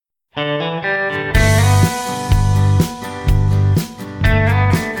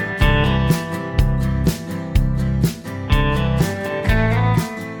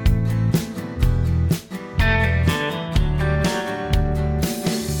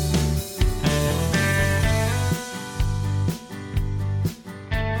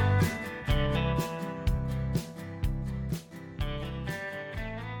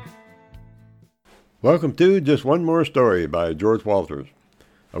Welcome to Just One More Story by George Walters,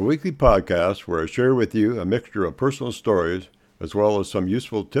 a weekly podcast where I share with you a mixture of personal stories as well as some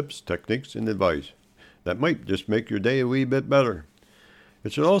useful tips, techniques, and advice that might just make your day a wee bit better.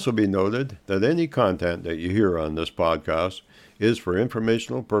 It should also be noted that any content that you hear on this podcast is for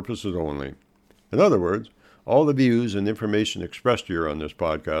informational purposes only. In other words, all the views and information expressed here on this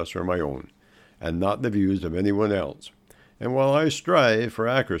podcast are my own, and not the views of anyone else. And while I strive for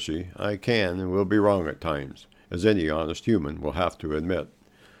accuracy, I can and will be wrong at times, as any honest human will have to admit.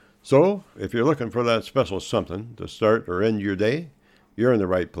 So, if you're looking for that special something to start or end your day, you're in the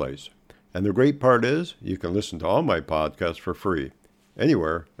right place. And the great part is, you can listen to all my podcasts for free,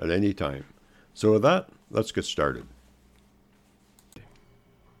 anywhere, at any time. So with that, let's get started.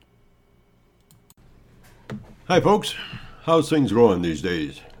 Hi folks, how's things going these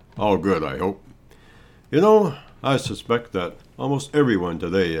days? All good, I hope. You know, I suspect that almost everyone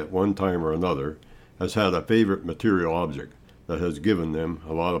today at one time or another has had a favorite material object that has given them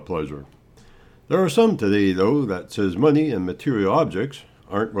a lot of pleasure. There are some today, though, that says money and material objects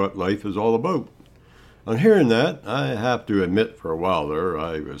aren't what life is all about. On hearing that, I have to admit for a while there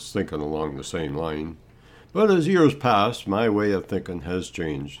I was thinking along the same line. But as years pass, my way of thinking has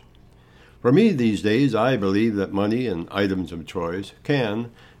changed. For me these days, I believe that money and items of choice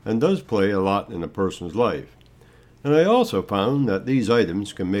can and does play a lot in a person's life. And I also found that these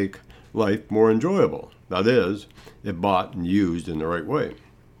items can make life more enjoyable, that is, if bought and used in the right way.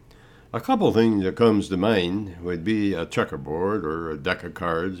 A couple things that comes to mind would be a checkerboard or a deck of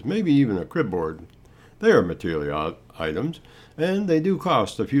cards, maybe even a cribboard. They are material items, and they do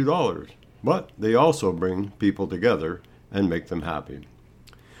cost a few dollars, but they also bring people together and make them happy.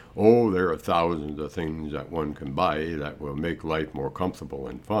 Oh, there are thousands of things that one can buy that will make life more comfortable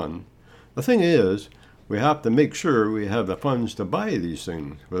and fun. The thing is, we have to make sure we have the funds to buy these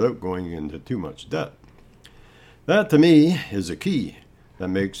things without going into too much debt. That, to me, is the key that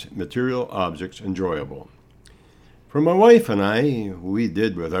makes material objects enjoyable. For my wife and I, we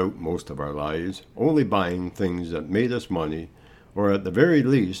did without most of our lives, only buying things that made us money, or at the very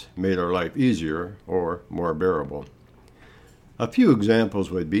least made our life easier or more bearable. A few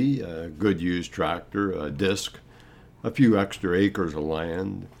examples would be a good used tractor, a disc, a few extra acres of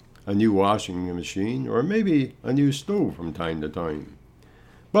land, a new washing machine, or maybe a new stove from time to time.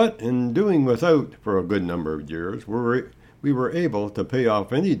 But in doing without for a good number of years, we were able to pay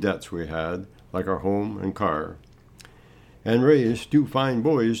off any debts we had, like our home and car, and raise two fine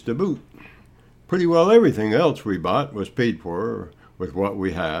boys to boot. Pretty well everything else we bought was paid for with what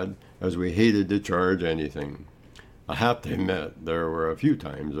we had, as we hated to charge anything. I have to admit, there were a few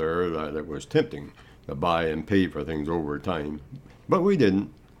times there that it was tempting to buy and pay for things over time, but we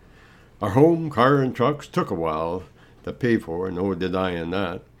didn't. Our home, car, and trucks took a while to pay for, no denying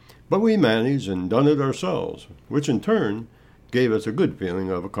that, but we managed and done it ourselves, which in turn gave us a good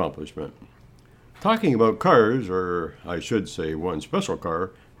feeling of accomplishment. Talking about cars, or I should say one special car,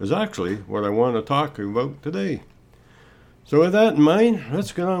 is actually what I want to talk about today. So with that in mind,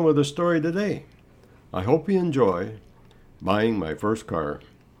 let's get on with the story today. I hope you enjoy buying my first car.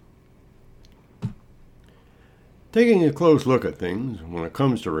 Taking a close look at things, when it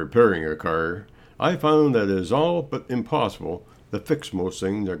comes to repairing a car, I found that it is all but impossible to fix most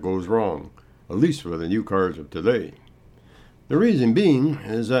things that goes wrong, at least for the new cars of today. The reason being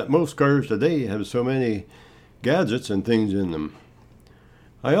is that most cars today have so many gadgets and things in them.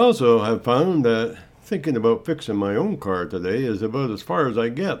 I also have found that thinking about fixing my own car today is about as far as I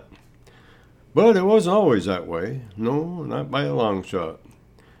get. But it wasn't always that way. No, not by a long shot.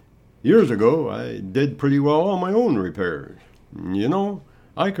 Years ago, I did pretty well on my own repairs. You know,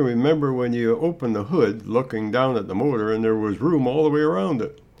 I can remember when you opened the hood looking down at the motor and there was room all the way around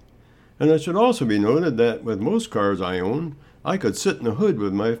it. And it should also be noted that with most cars I own, I could sit in the hood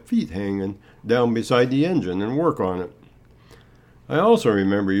with my feet hanging down beside the engine and work on it. I also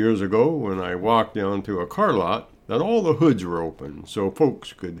remember years ago when I walked down to a car lot that all the hoods were open so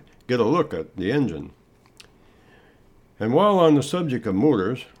folks could get a look at the engine. And while on the subject of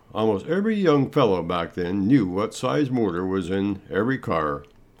motors, almost every young fellow back then knew what size motor was in every car.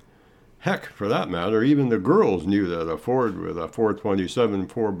 Heck, for that matter, even the girls knew that a Ford with a 427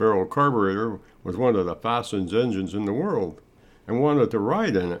 four-barrel carburetor was one of the fastest engines in the world, and wanted to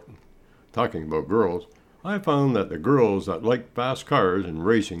ride in it. Talking about girls, I found that the girls that liked fast cars and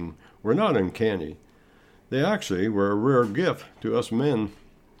racing were not uncanny. They actually were a rare gift to us men.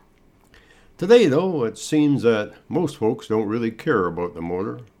 Today, though, it seems that most folks don't really care about the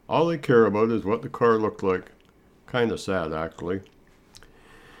motor. All they care about is what the car looked like. Kind of sad, actually.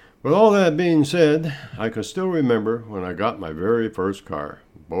 With all that being said, I can still remember when I got my very first car,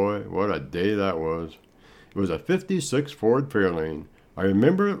 Boy, what a day that was. It was a '56 Ford Fairlane. I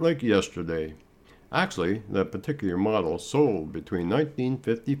remember it like yesterday. Actually, that particular model sold between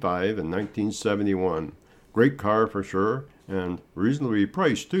 1955 and 1971. Great car for sure, and reasonably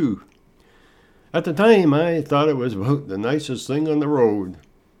priced too. At the time, I thought it was about the nicest thing on the road.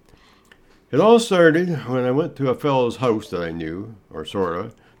 It all started when I went to a fellow's house that I knew, or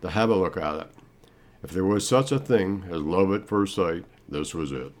sorta, to have a look at it. If there was such a thing as love at first sight, this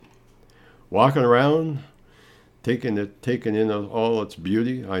was it. Walking around, taking in all its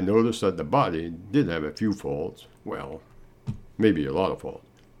beauty, I noticed that the body did have a few faults. Well, maybe a lot of faults.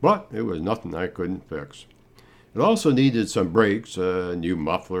 But it was nothing I couldn't fix. It also needed some brakes, a new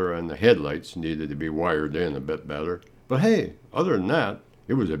muffler, and the headlights needed to be wired in a bit better. But hey, other than that,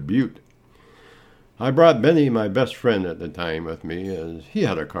 it was a beaut. I brought Benny, my best friend at the time, with me, as he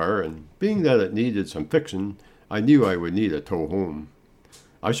had a car, and being that it needed some fixing, I knew I would need a tow home.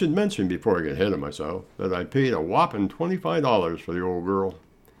 I should mention before I get ahead of myself that I paid a whopping $25 for the old girl.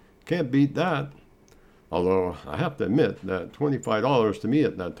 Can't beat that. Although I have to admit that $25 to me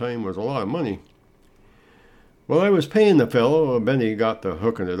at that time was a lot of money. While I was paying the fellow, Benny got to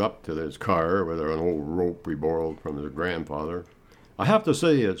hooking it up to his car with an old rope we borrowed from his grandfather. I have to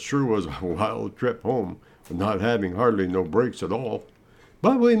say it sure was a wild trip home, with not having hardly no brakes at all.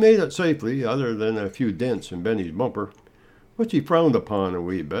 But we made it safely, other than a few dents in Benny's bumper, which he frowned upon a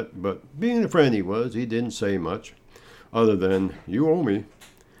wee bit, but being the friend he was, he didn't say much, other than, "You owe me."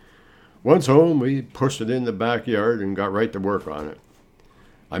 Once home, we pushed it in the backyard and got right to work on it.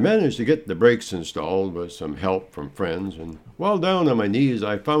 I managed to get the brakes installed with some help from friends, and while down on my knees,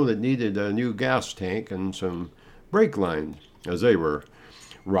 I found it needed a new gas tank and some brake lines, as they were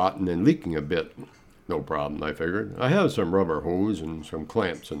rotten and leaking a bit. No problem, I figured. I have some rubber hose and some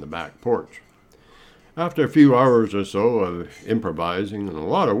clamps in the back porch. After a few hours or so of improvising and a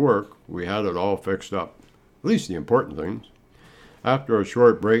lot of work, we had it all fixed up, at least the important things. After a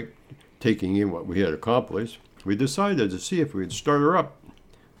short break, taking in what we had accomplished, we decided to see if we'd start her up.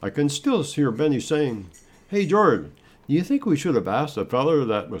 I can still hear Benny saying, "Hey, George, do you think we should have asked the feller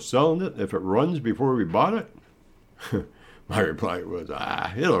that was selling it if it runs before we bought it?" My reply was,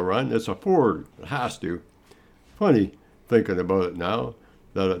 it'll run. It's a Ford. It has to. Funny, thinking about it now,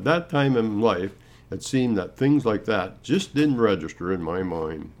 that at that time in life, it seemed that things like that just didn't register in my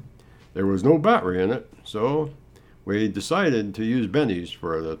mind. There was no battery in it, so we decided to use Benny's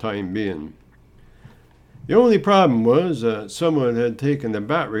for the time being. The only problem was that someone had taken the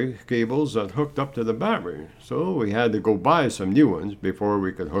battery cables that hooked up to the battery, so we had to go buy some new ones before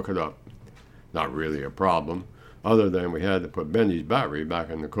we could hook it up. Not really a problem, other than we had to put Benny's battery back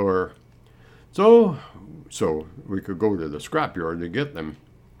in the car. So we could go to the scrapyard to get them.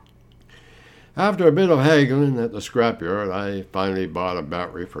 After a bit of haggling at the scrapyard, I finally bought a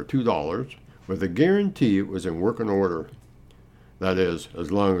battery for $2 with a guarantee it was in working order. That is,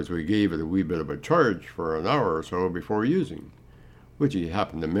 as long as we gave it a wee bit of a charge for an hour or so before using, which he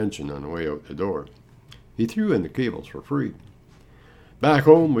happened to mention on the way out the door. He threw in the cables for free. Back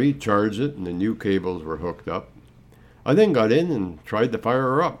home, we charged it and the new cables were hooked up. I then got in and tried to fire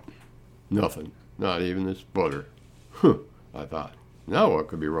her up. Nothing, not even a sputter. I thought, now what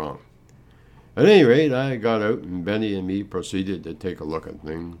could be wrong? At any rate, I got out and Benny and me proceeded to take a look at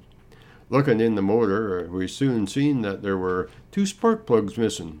things. Looking in the motor, we soon seen that there were 2 spark plugs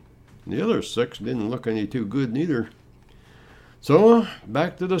missing. The other 6 didn't look any too good neither. So,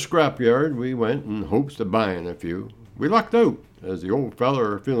 back to the scrapyard we went in hopes of buying a few. We lucked out, as the old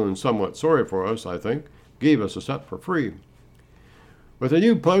feller, feeling somewhat sorry for us, I think, gave us a set for free. With the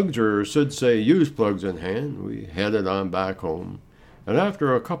new plugs, or should say used plugs in hand, we headed on back home, and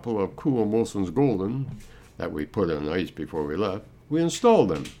after a couple of cool Molson's Golden that we put in ice before we left, we installed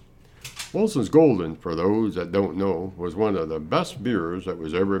them. Molson's Golden, for those that don't know, was one of the best beers that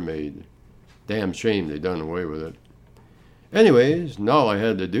was ever made. Damn shame they done away with it. Anyways, all I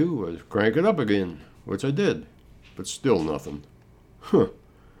had to do was crank it up again, which I did, but still nothing.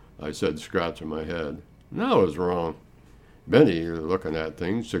 I said, scratching my head. And I was wrong. Benny, looking at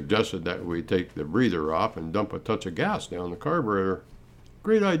things, suggested that we take the breather off and dump a touch of gas down the carburetor.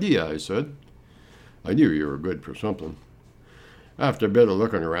 Great idea, I said. I knew you were good for something. After a bit of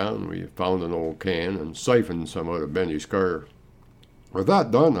looking around, we found an old can and siphoned some out of Benny's car. With that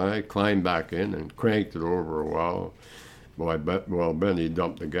done, I climbed back in and cranked it over a while while Benny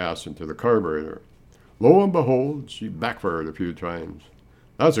dumped the gas into the carburetor. Lo and behold, she backfired a few times.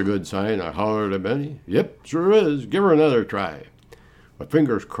 That's a good sign, I hollered at Benny. Yep, sure is. Give her another try. With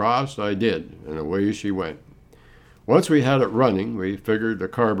fingers crossed, I did, and away she went. Once we had it running, we figured the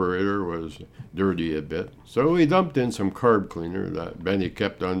carburetor was dirty a bit, so we dumped in some carb cleaner that Benny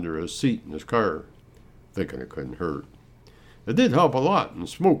kept under his seat in his car, thinking it couldn't hurt. It did help a lot and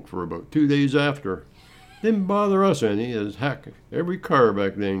smoked for about 2 days after. Didn't bother us any, as heck, every car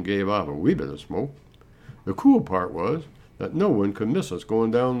back then gave off a wee bit of smoke. The cool part was that no one could miss us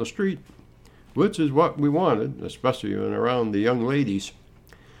going down the street, which is what we wanted, especially when around the young ladies.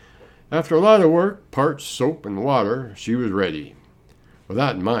 After a lot of work, parts, soap, and water, she was ready. With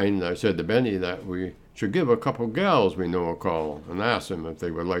that in mind, I said to Benny that we should give a couple gals we know a call and ask them if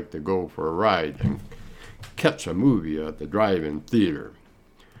they would like to go for a ride and catch a movie at the drive-in theater.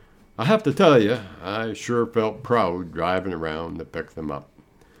 I have to tell you, I sure felt proud driving around to pick them up.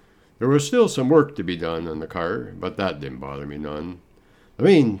 There was still some work to be done on the car, but that didn't bother me none. The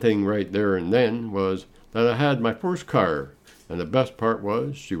main thing right there and then was that I had my first car, and the best part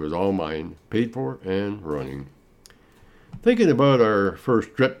was she was all mine, paid for and running. Thinking about our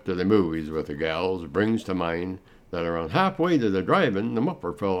first trip to the movies with the gals brings to mind that around halfway to the drive-in, the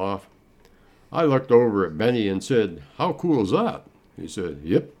muffler fell off. I looked over at Benny and said, "How cool is that?" He said,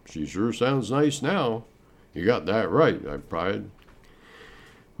 "Yep, she sure sounds nice now." "You got that right," I cried.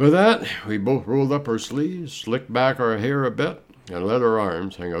 With that, we both rolled up our sleeves, slicked back our hair a bit, and let our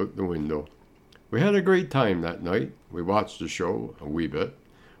arms hang out the window. We had a great time that night. We watched the show a wee bit,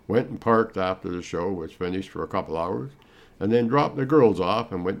 went and parked after the show was finished for a couple hours, and then dropped the girls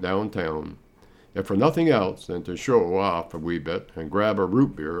off and went downtown, if for nothing else than to show off a wee bit and grab a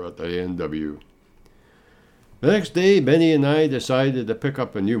root beer at the A&W. The next day, Benny and I decided to pick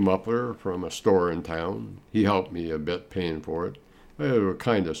up a new muffler from a store in town. He helped me a bit paying for it. I was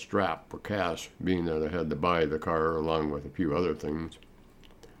kind of strapped for cash, being that I had to buy the car along with a few other things.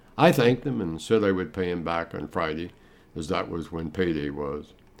 I thanked him and said I would pay him back on Friday, as that was when payday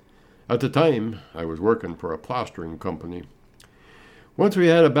was. At the time, I was working for a plastering company. Once we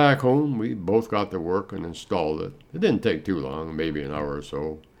had it back home, we both got to work and installed it. It didn't take too long, maybe an hour or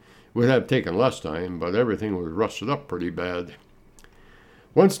so. It would have taken less time, but everything was rusted up pretty bad.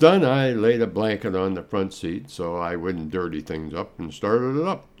 Once done, I laid a blanket on the front seat so I wouldn't dirty things up and started it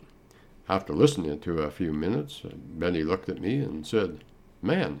up. After listening to it a few minutes, Benny looked at me and said,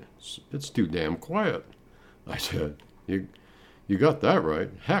 "Man, it's too damn quiet." I said, You got that right.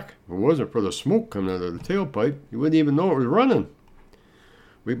 Heck, if it wasn't for the smoke coming out of the tailpipe, you wouldn't even know it was running."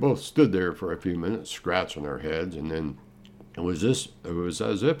 We both stood there for a few minutes, scratching our heads, and then it was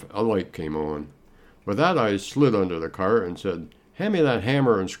as if a light came on. With that, I slid under the car and said, "Hand me that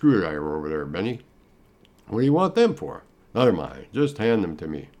hammer and screwdriver over there, Benny." "What do you want them for?" "Never mind, just hand them to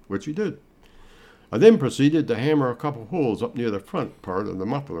me," which he did. I then proceeded to hammer a couple holes up near the front part of the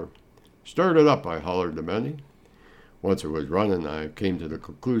muffler. "Start it up," I hollered to Benny. Once it was running, I came to the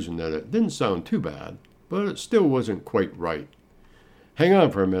conclusion that it didn't sound too bad, but it still wasn't quite right. "Hang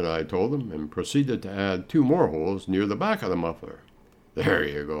on for a minute," I told him, and proceeded to add 2 more holes near the back of the muffler. "There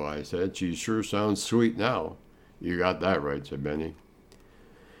you go," I said. "She sure sounds sweet now." "You got that right," said Benny.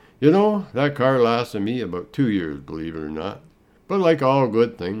 You know, that car lasted me about 2 years, believe it or not. But like all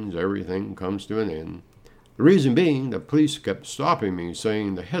good things, everything comes to an end. The reason being, the police kept stopping me,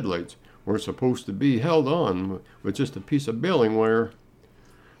 saying the headlights weren't supposed to be held on with just a piece of baling wire.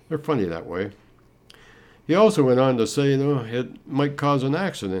 They're funny that way. He also went on to say, though, it might cause an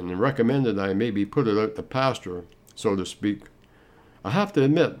accident and recommended I maybe put it out to pasture, so to speak. I have to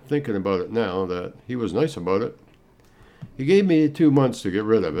admit, thinking about it now, that he was nice about it. He gave me 2 months to get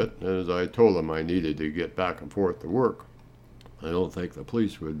rid of it, as I told him I needed to get back and forth to work. I don't think the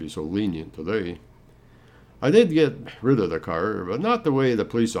police would be so lenient today. I did get rid of the car, but not the way the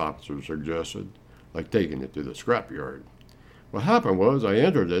police officer suggested, like taking it to the scrapyard. What happened was I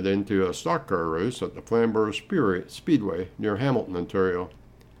entered it into a stock car race at the Flamborough Speedway near Hamilton, Ontario.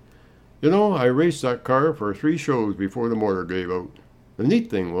 You know, I raced that car for 3 shows before the motor gave out. The neat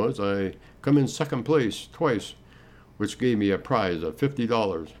thing was I come in second place twice, which gave me a prize of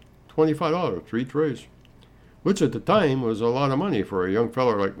 $50, $25 for each race, which at the time was a lot of money for a young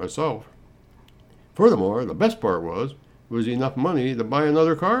feller like myself. Furthermore, the best part was, it was enough money to buy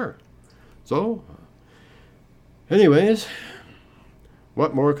another car. So, anyways,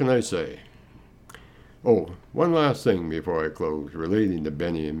 what more can I say? Oh, one last thing before I close, relating to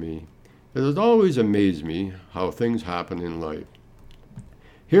Benny and me. It has always amazed me how things happen in life.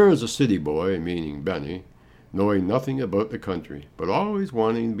 Here is a city boy, meaning Benny, knowing nothing about the country, but always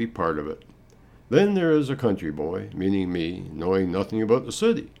wanting to be part of it. Then there is a country boy, meaning me, knowing nothing about the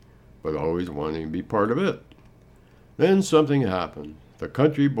city, but always wanting to be part of it. Then something happens. The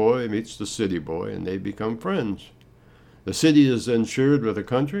country boy meets the city boy, and they become friends. The city is then shared with the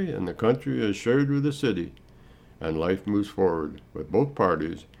country, and the country is shared with the city. and life moves forward with both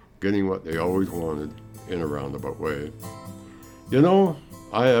parties getting what they always wanted in a roundabout way. You know,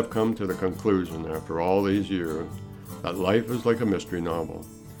 I have come to the conclusion after all these years that life is like a mystery novel.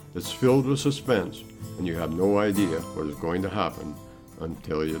 It's filled with suspense, and you have no idea what is going to happen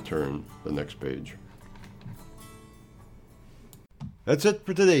until you turn the next page. That's it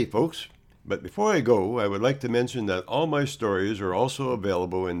for today, folks. But before I go, I would like to mention that all my stories are also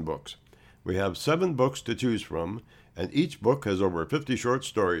available in books. We have 7 books to choose from, and each book has over 50 short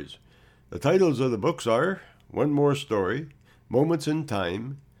stories. The titles of the books are One More Story, Moments in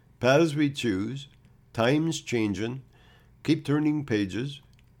Time, Paths We Choose, Time's Changin', Keep Turning Pages,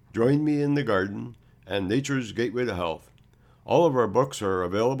 Join Me in the Garden, and Nature's Gateway to Health. All of our books are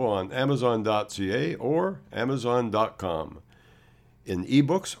available on Amazon.ca or Amazon.com, in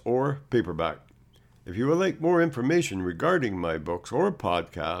ebooks or paperback. If you would like more information regarding my books or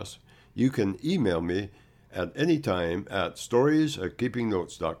podcasts, you can email me at any time at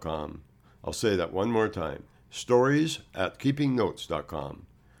stories@keepingnotes.com. I'll say that one more time, stories@keepingnotes.com.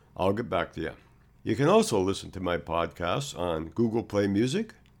 I'll get back to you. You can also listen to my podcasts on Google Play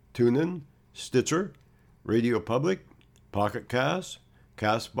Music, TuneIn, Stitcher, Radio Public, Pocket Cast,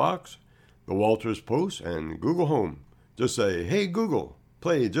 Castbox, The Walters Post, and Google Home. Just say, "Hey Google,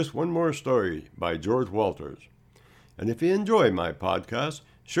 play Just One More Story" by George Walters. And if you enjoy my podcasts,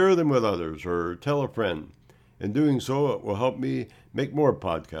 share them with others or tell a friend. In doing so, it will help me make more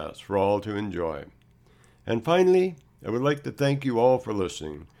podcasts for all to enjoy. And finally, I would like to thank you all for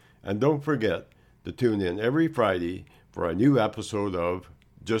listening. And don't forget to tune in every Friday for a new episode of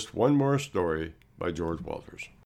Just One More Story by George Walters.